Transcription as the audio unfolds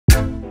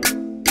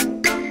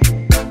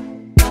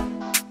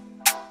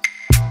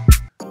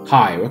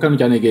Hi, welcome to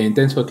the channel again.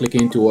 Thanks for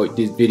clicking to watch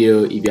this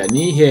video. If you are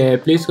new here,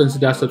 please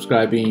consider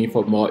subscribing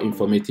for more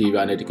informative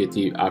and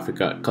educative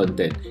Africa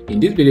content. In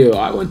this video,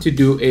 I want to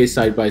do a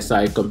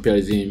side-by-side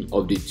comparison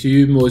of the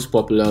two most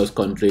populous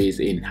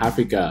countries in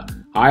Africa.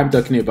 I'm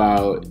talking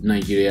about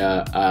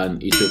Nigeria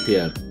and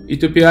Ethiopia.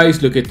 Ethiopia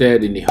is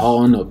located in the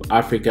Horn of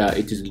Africa.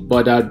 It is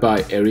bordered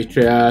by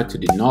Eritrea to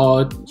the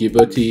north,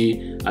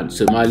 Djibouti and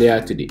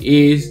Somalia to the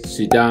east,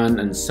 Sudan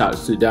and South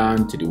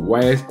Sudan to the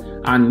west,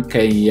 and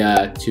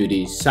Kenya to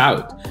the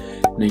south.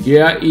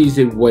 Nigeria is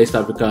a West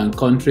African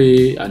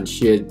country and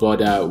shares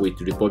border with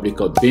the Republic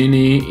of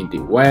Benin in the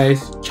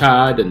west,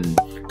 Chad and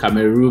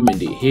Cameroon in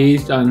the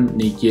east, and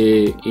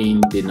Niger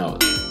in the north.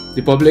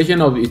 The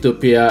population of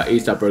Ethiopia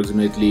is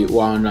approximately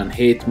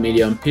 108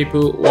 million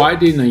people, while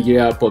the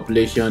Nigeria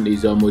population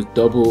is almost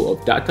double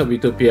of that of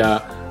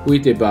Ethiopia,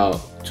 with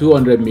about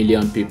 200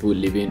 million people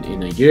living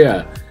in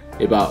Nigeria.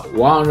 About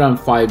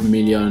 105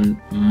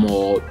 million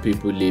more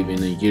people live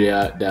in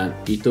Nigeria than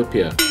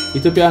Ethiopia.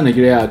 Ethiopia and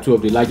Nigeria are two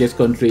of the largest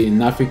countries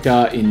in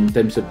Africa in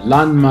terms of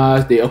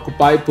landmass. They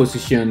occupy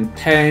position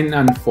 10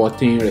 and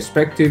 14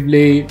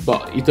 respectively,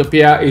 but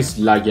Ethiopia is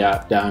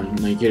larger than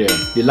Nigeria.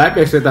 The life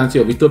expectancy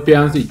of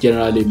Ethiopians is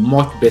generally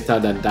much better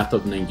than that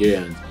of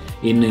Nigerians.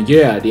 In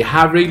Nigeria, the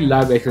average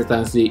life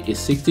expectancy is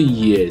 60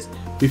 years,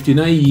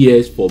 59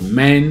 years for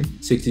men,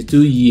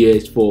 62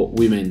 years for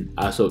women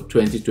as of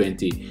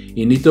 2020.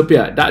 In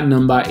Ethiopia, that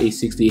number is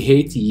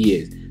 68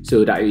 years,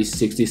 so that is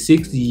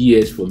 66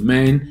 years for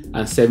men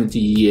and 70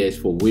 years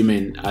for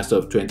women as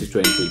of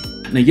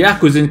 2020. Nigeria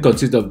cuisine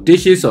consists of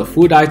dishes or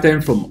food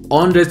items from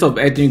hundreds of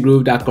ethnic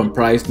groups that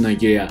comprise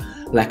Nigeria.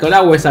 Like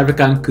other West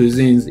African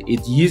cuisines,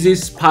 it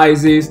uses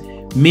spices,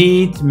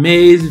 meat,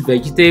 maize,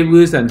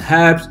 vegetables and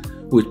herbs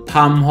with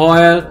palm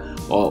oil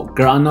or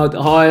groundnut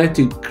oil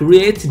to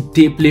create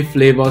deeply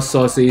flavored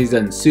sauces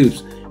and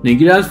soups.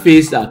 Nigeria's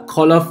feasts are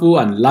colorful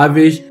and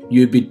lavish.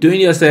 You'll be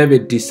doing yourself a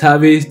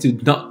disservice to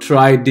not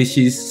try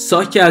dishes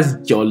such as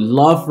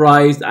jollof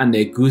rice and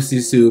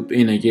egusi soup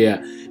in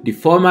Nigeria. The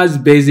former's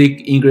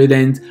basic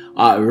ingredients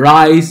are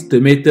rice,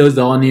 tomatoes,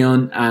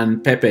 onion,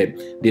 and pepper.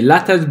 The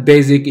latter's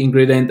basic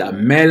ingredients are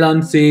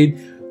melon seed,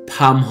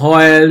 palm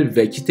oil,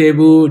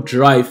 vegetable,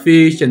 dry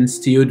fish, and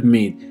stewed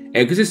meat.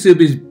 Egusi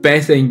soup is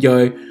best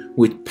enjoyed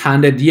with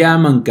pounded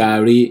yam and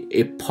gari,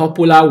 a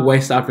popular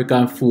West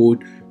African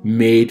food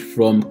made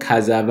from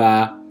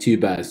cassava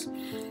tubers.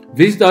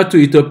 Visitors to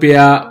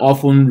Ethiopia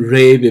often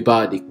rave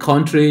about the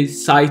country,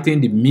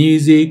 citing the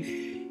music,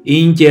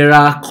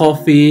 injera,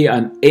 coffee,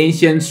 and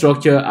ancient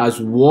structure as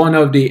one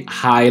of the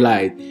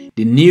highlights.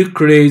 The new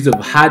craze of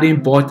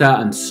adding butter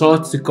and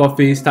salt to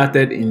coffee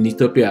started in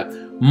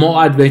Ethiopia.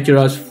 More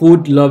adventurous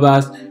food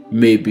lovers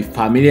may be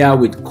familiar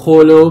with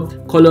kolo.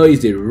 Kolo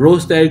is a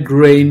roasted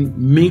grain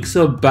mix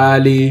of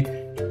barley,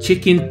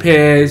 chicken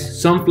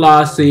pears,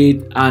 sunflower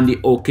seed, and the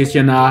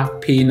occasional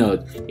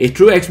peanut. A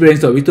true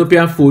experience of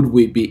Ethiopian food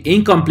will be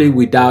incomplete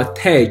without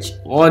tej,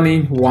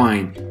 honey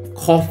wine,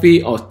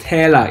 coffee, or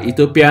tela,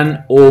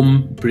 Ethiopian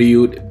home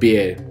brewed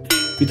beer.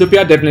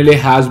 Ethiopia definitely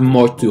has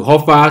much to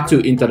offer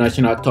to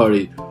international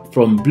tourists,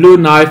 from Blue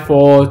Nile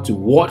Fall to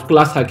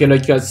world-class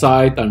archaeological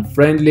sites and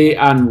friendly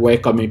and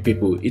welcoming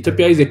people.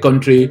 Ethiopia is a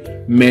country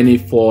many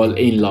fall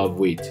in love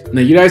with.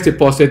 Nigeria is a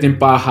pulsating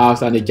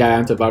powerhouse and a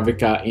giant of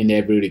Africa in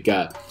every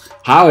regard.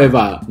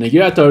 However,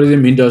 Nigeria's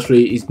tourism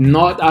industry is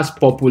not as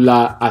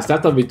popular as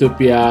that of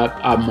Ethiopia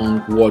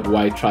among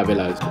worldwide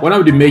travelers. One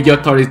of the major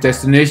tourist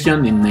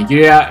destinations in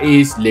Nigeria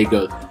is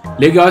Lagos.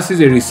 Lagos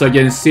is a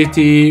resurgent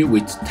city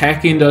with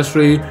tech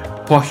industry,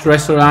 posh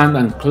restaurants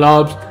and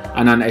clubs,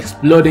 and an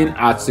exploding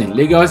art scene.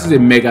 Lagos is a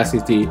mega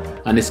city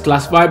and is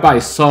classified by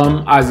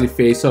some as the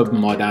face of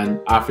modern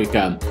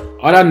Africa.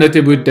 Other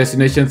notable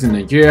destinations in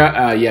Nigeria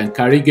are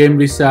Yankari Game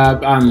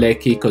Reserve and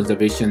Lekki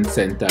Conservation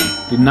Center.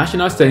 The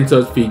national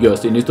census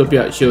figures in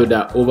Ethiopia show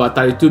that over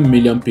 32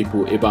 million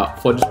people, about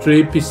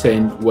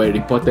 43%, were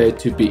reported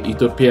to be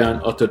Ethiopian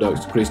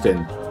Orthodox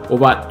Christian.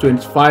 Over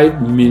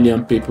 25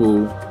 million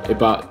people,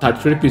 about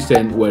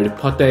 33%, were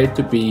reported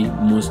to be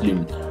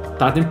Muslim.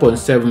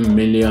 13.7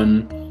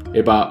 million,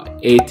 about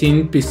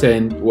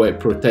 18%, were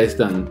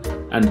Protestant,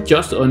 and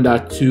just under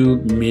 2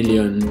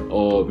 million,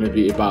 or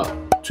maybe about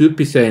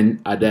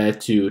 2%, adhere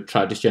to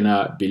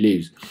traditional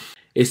beliefs.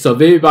 A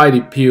survey by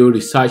the Pew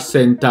Research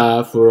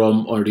Center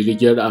Forum on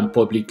Religion and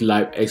Public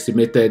Life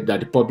estimated that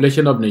the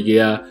population of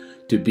Nigeria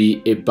to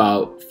be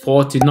about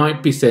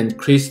 49%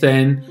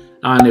 Christian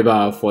and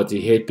about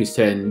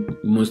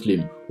 48%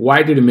 Muslim,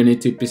 while the remaining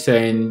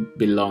 2%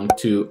 belong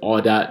to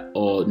other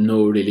or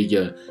no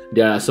religion.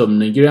 There are some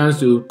Nigerians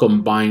who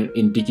combine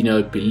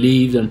indigenous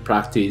beliefs and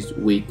practice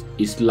with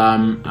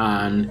Islam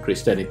and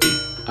Christianity.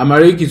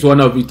 Amharic is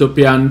one of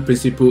Ethiopian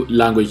principal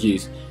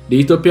languages. The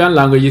Ethiopian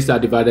languages are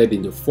divided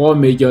into 4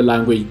 major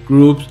language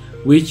groups,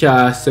 which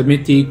are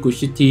Semitic,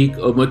 Cushitic,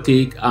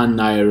 Omotic, and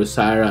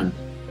Nilo-Saharan.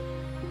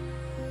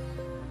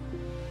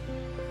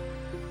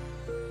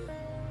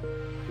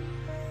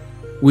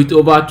 With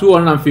over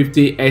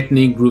 250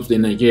 ethnic groups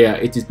in Nigeria,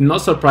 it is not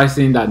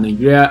surprising that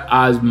Nigeria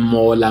has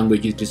more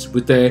languages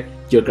distributed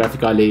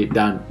geographically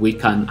than we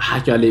can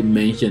actually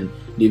mention.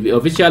 The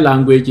official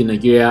language in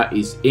Nigeria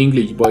is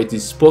English, but it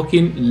is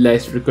spoken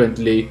less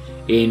frequently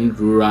in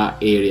rural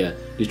areas.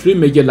 The three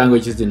major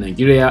languages in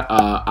Nigeria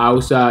are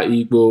Hausa,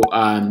 Igbo,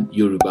 and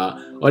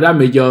Yoruba. Other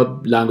major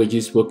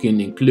languages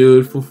spoken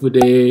include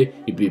Fulfulde,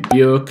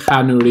 Ibibio,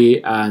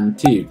 Kanuri, and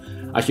Tiv.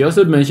 I should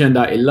also mention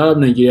that a lot of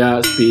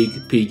Nigeria speak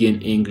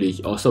Pidgin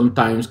English, or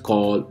sometimes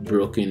called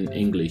broken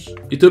English.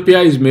 Ethiopia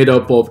is made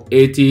up of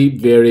 80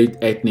 varied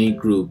ethnic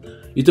groups.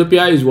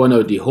 Ethiopia is one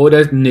of the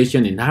oldest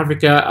nations in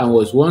Africa and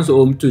was once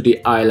home to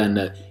the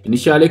islanders,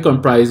 initially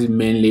comprised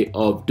mainly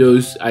of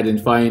those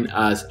identifying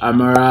as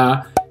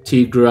Amara,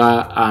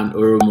 Tigra, and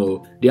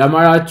Oromo. The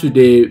Amara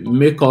today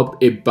make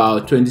up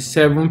about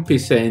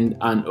 27%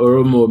 and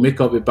Oromo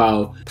make up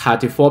about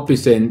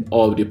 34%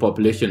 of the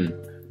population.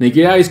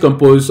 Nigeria is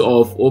composed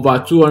of over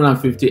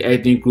 250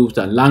 ethnic groups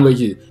and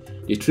languages.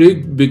 The three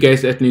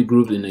biggest ethnic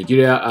groups in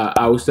Nigeria are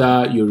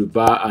Hausa,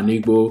 Yoruba, and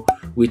Igbo,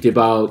 with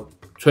about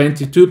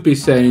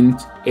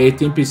 22%,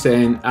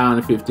 18%,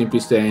 and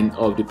 15%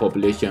 of the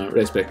population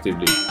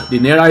respectively. The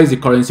Naira is the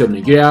currency of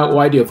Nigeria,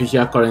 while the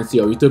official currency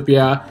of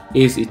Ethiopia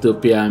is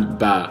Ethiopian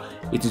Birr.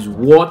 It is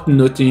worth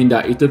noting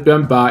that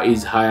Ethiopian Birr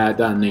is higher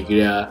than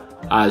Nigeria,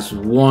 as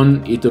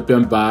one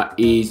Ethiopian Birr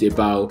is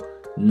about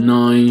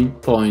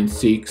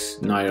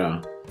 9.6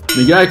 Naira.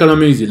 Nigeria's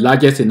economy is the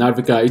largest in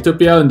Africa.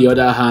 Ethiopia, on the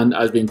other hand,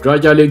 has been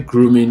gradually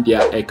grooming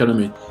their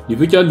economy. The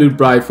future looks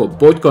bright for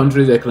both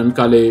countries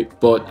economically,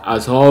 but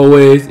as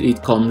always,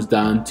 it comes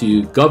down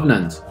to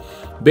governance.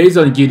 Based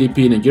on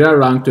GDP, Nigeria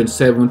ranked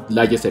 27th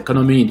largest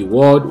economy in the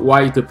world,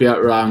 while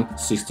Ethiopia ranked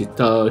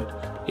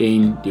 63rd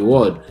in the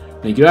world.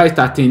 Nigeria is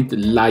 13th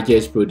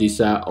largest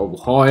producer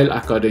of oil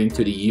according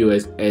to the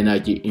US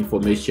Energy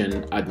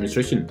Information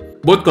Administration.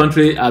 Both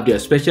countries have their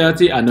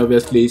specialty, and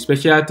obviously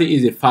specialty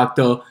is a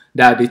factor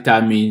that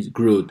determines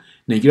growth.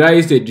 Nigeria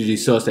is a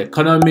resource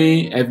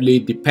economy, heavily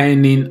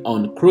depending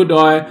on crude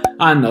oil,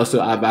 and also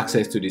have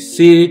access to the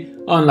sea,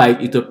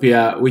 unlike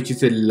Ethiopia, which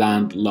is a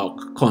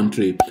landlocked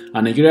country.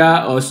 And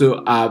Nigeria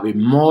also have a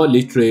more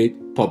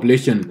literate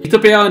population.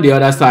 Ethiopia, on the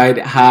other side,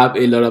 have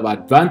a lot of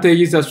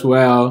advantages as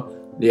well.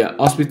 The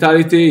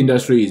hospitality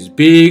industry is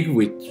big,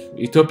 with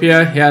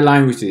Ethiopia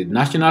Airlines, which is a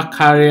national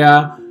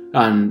carrier,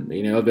 and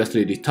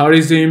obviously the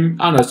tourism,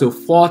 and also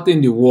fourth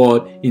in the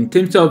world in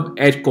terms of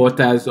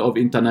headquarters of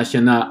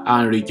international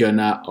and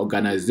regional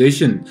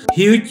organizations.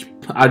 Huge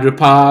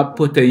hydropower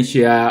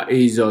potential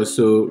is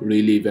also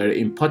really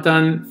very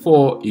important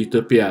for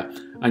Ethiopia,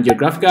 and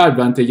geographical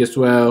advantage as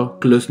well,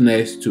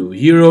 closeness to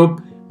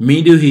Europe,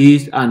 Middle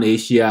East, and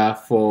Asia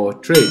for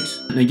trade.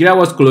 Nigeria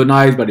was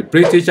colonized by the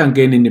British and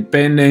gained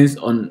independence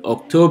on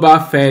October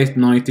 1st,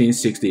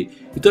 1960.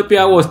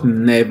 Ethiopia was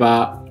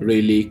never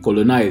really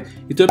colonized.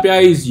 Ethiopia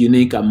is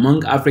unique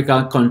among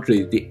African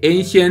countries. The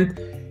ancient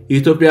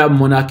Ethiopian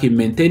monarchy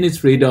maintained its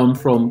freedom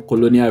from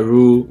colonial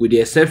rule, with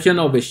the exception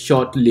of a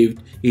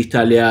short-lived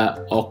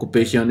Italian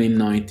occupation in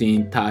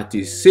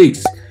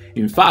 1936.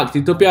 In fact,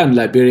 Ethiopia and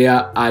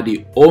Liberia are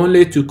the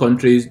only two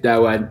countries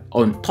that were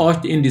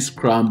untouched in the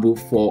scramble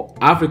for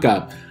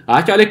Africa. I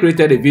actually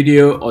created a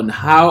video on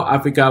how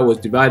Africa was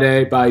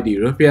divided by the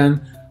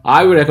Europeans.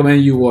 I will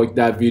recommend you watch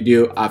that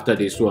video after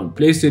this one.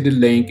 Please see the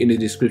link in the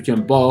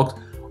description box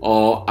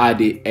or at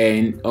the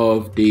end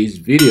of this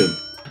video.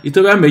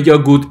 Ethiopia's major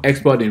goods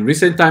export in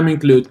recent time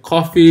include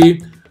coffee,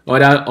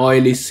 other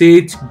oily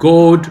seeds,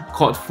 gold,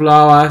 cut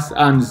flowers,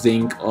 and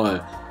zinc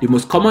oil. The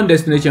most common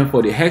destination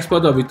for the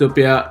export of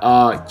Ethiopia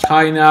are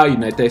China,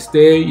 United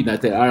States,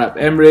 United Arab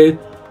Emirates,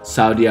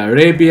 Saudi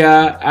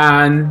Arabia,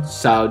 and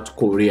South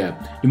Korea.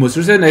 The most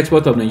recent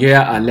exports of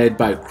Nigeria are led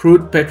by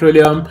crude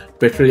petroleum,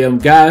 petroleum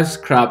gas,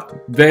 scrap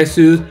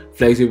vessels,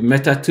 flexible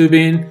metal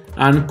tubing,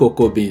 and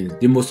cocoa beans.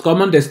 The most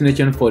common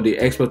destination for the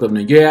export of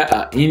Nigeria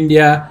are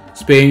India,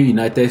 Spain,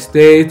 United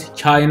States,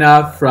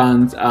 China,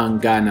 France, and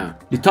Ghana.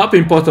 The top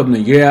imports of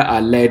Nigeria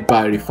are led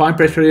by refined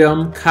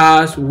petroleum,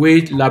 cars,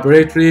 wheat,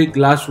 laboratory,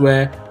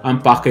 glassware,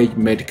 and packaged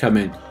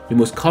medicaments. The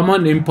most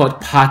common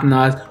import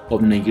partners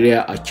of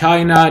Nigeria are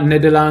China,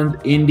 Netherlands,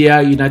 India,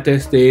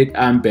 United States,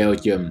 and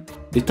Belgium.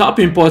 The top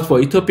imports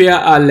for Ethiopia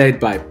are led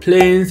by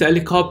planes,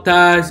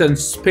 helicopters, and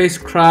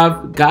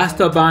spacecraft, gas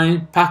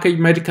turbines, packaged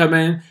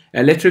medicaments,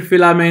 electric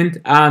filament,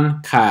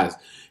 and cars.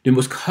 The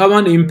most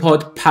common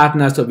import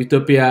partners of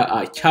Ethiopia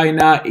are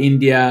China,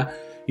 India,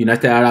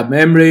 United Arab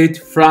Emirates,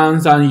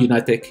 France, and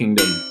United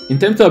Kingdom. In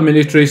terms of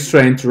military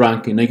strength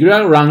ranking,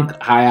 Nigeria ranks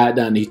higher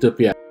than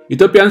Ethiopia.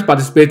 Ethiopians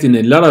participate in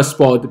a lot of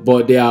sports,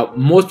 but they are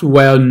most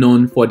well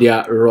known for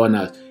their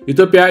runners.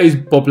 Ethiopia is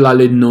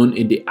popularly known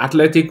in the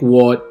athletic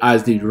world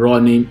as the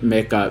running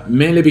mecca,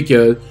 mainly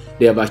because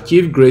they have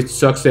achieved great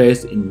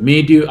success in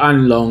medium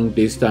and long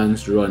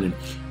distance running.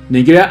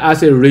 Nigeria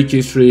has a rich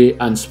history,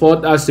 and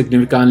sport has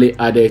significantly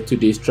added to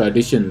this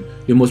tradition.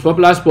 The most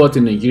popular sports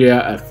in Nigeria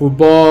are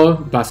football,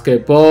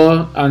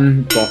 basketball,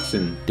 and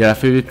boxing. There are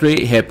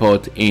 53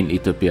 airports in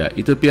Ethiopia.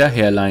 Ethiopia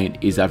Airlines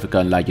is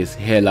Africa's largest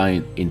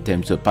airline in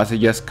terms of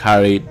passengers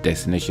carried,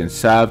 destinations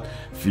served,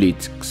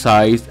 fleet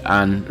size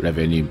and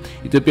revenue.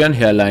 Ethiopian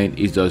Airline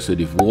is also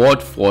the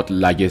world's fourth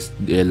largest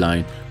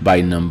airline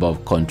by number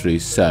of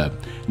countries served.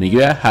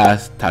 Nigeria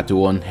has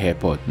 31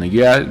 airports.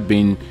 Nigeria,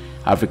 being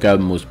Africa's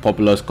most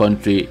populous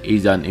country,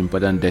 is an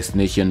important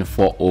destination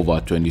for over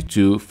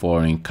 22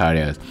 foreign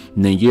carriers.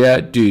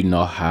 Nigeria do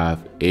not have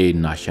a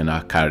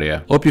national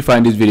carrier. Hope you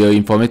find this video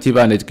informative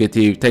and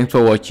educative. Thanks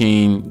for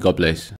watching. God bless.